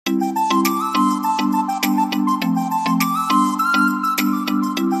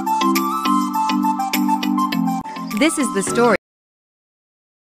This is the story.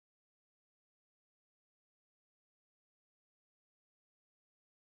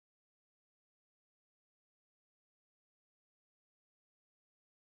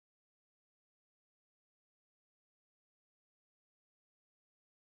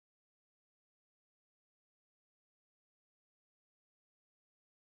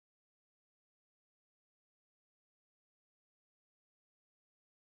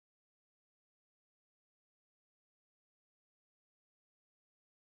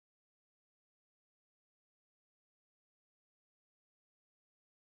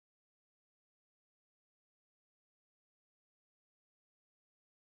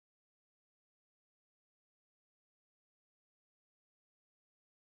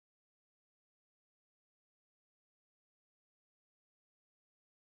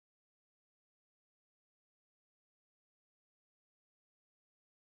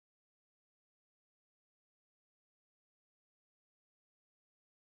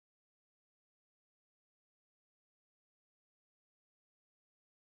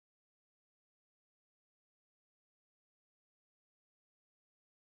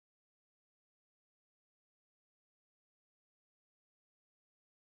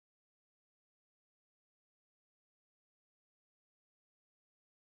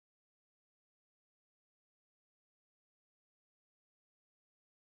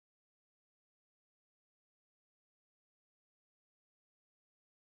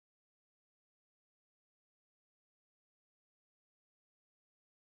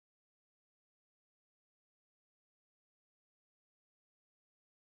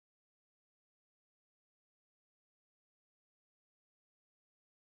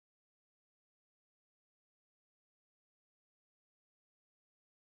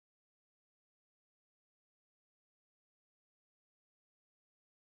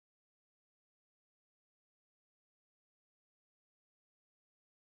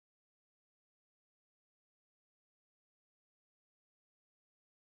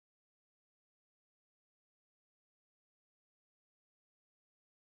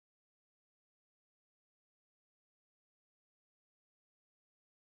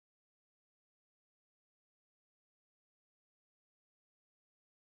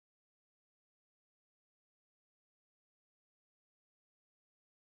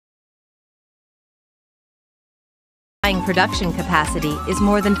 Dyeing production capacity is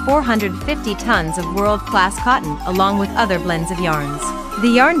more than 450 tons of world-class cotton along with other blends of yarns.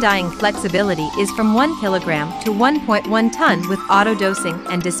 The yarn dyeing flexibility is from 1 kilogram to 1.1 ton with auto-dosing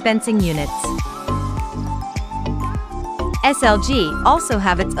and dispensing units. SLG also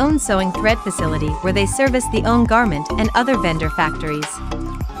have its own sewing thread facility where they service the own garment and other vendor factories.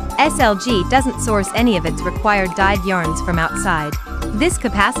 SLG doesn't source any of its required dyed yarns from outside. This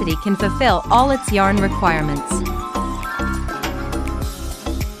capacity can fulfill all its yarn requirements.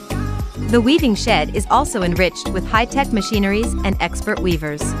 The weaving shed is also enriched with high-tech machineries and expert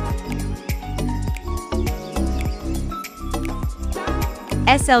weavers.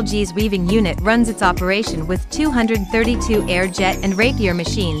 SLG's weaving unit runs its operation with 232 air jet and rapier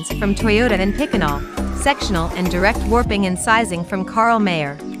machines from Toyota and Picanol, sectional and direct warping and sizing from Karl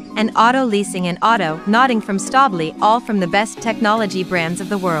Mayer, and auto leasing and auto knotting from Staubli, all from the best technology brands of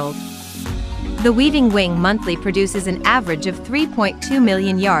the world. The weaving wing monthly produces an average of 3.2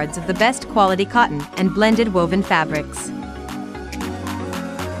 million yards of the best quality cotton and blended woven fabrics.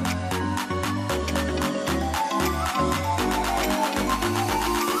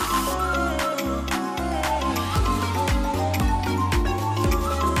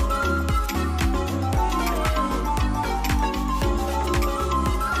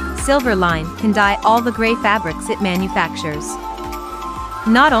 Silver Line can dye all the gray fabrics it manufactures.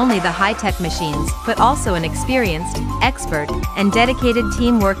 Not only the high-tech machines, but also an experienced, expert, and dedicated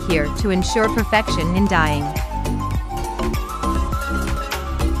team work here to ensure perfection in dyeing.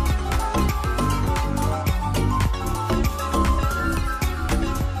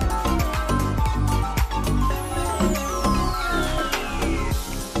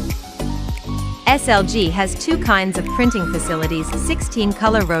 SLG has two kinds of printing facilities: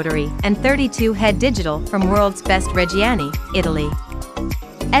 16-color rotary and 32-head digital from World's Best Reggiani, Italy.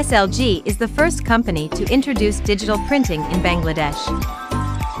 SLG is the first company to introduce digital printing in Bangladesh.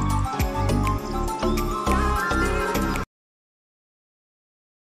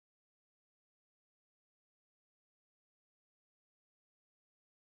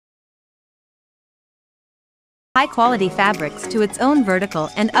 High-quality fabrics to its own vertical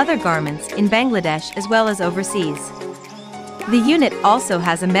and other garments in Bangladesh as well as overseas. The unit also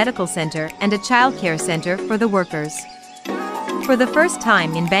has a medical center and a childcare center for the workers. For the first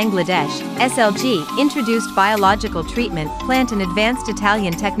time in Bangladesh, SLG introduced biological treatment plant, an advanced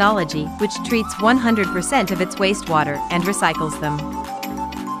Italian technology which treats 100% of its wastewater and recycles them.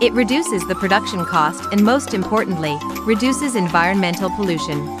 It reduces the production cost and, most importantly, reduces environmental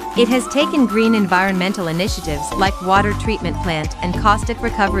pollution. It has taken green environmental initiatives like water treatment plant and caustic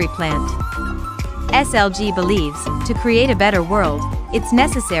recovery plant. SLG believes, to create a better world, it's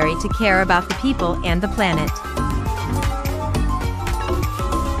necessary to care about the people and the planet.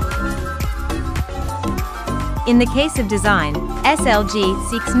 In the case of design, SLG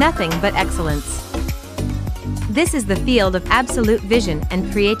seeks nothing but excellence. This is the field of absolute vision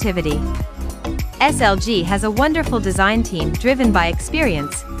and creativity. SLG has a wonderful design team driven by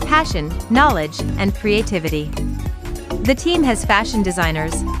experience, passion, knowledge, and creativity. The team has fashion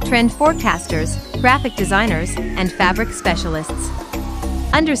designers, trend forecasters, graphic designers, and fabric specialists.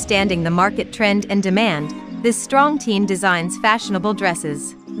 Understanding the market trend and demand, this strong team designs fashionable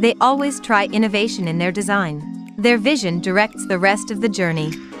dresses. They always try innovation in their design. Their vision directs the rest of the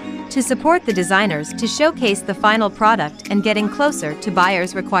journey. To support the designers to showcase the final product and getting closer to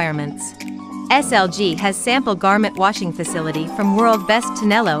buyers' requirements. SLG has sample garment washing facility from world best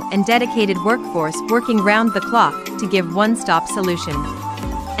Tonello and dedicated workforce working round the clock to give one-stop solution.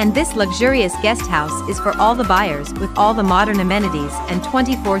 And this luxurious guest house is for all the buyers with all the modern amenities and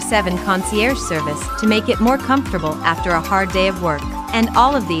 24/7 concierge service to make it more comfortable after a hard day of work. And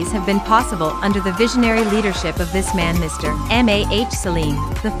all of these have been possible under the visionary leadership of this man, Mr. M.A.H. Salim,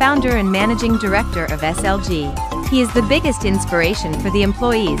 the founder and managing director of SLG. He is the biggest inspiration for the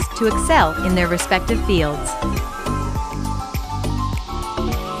employees to excel in their respective fields.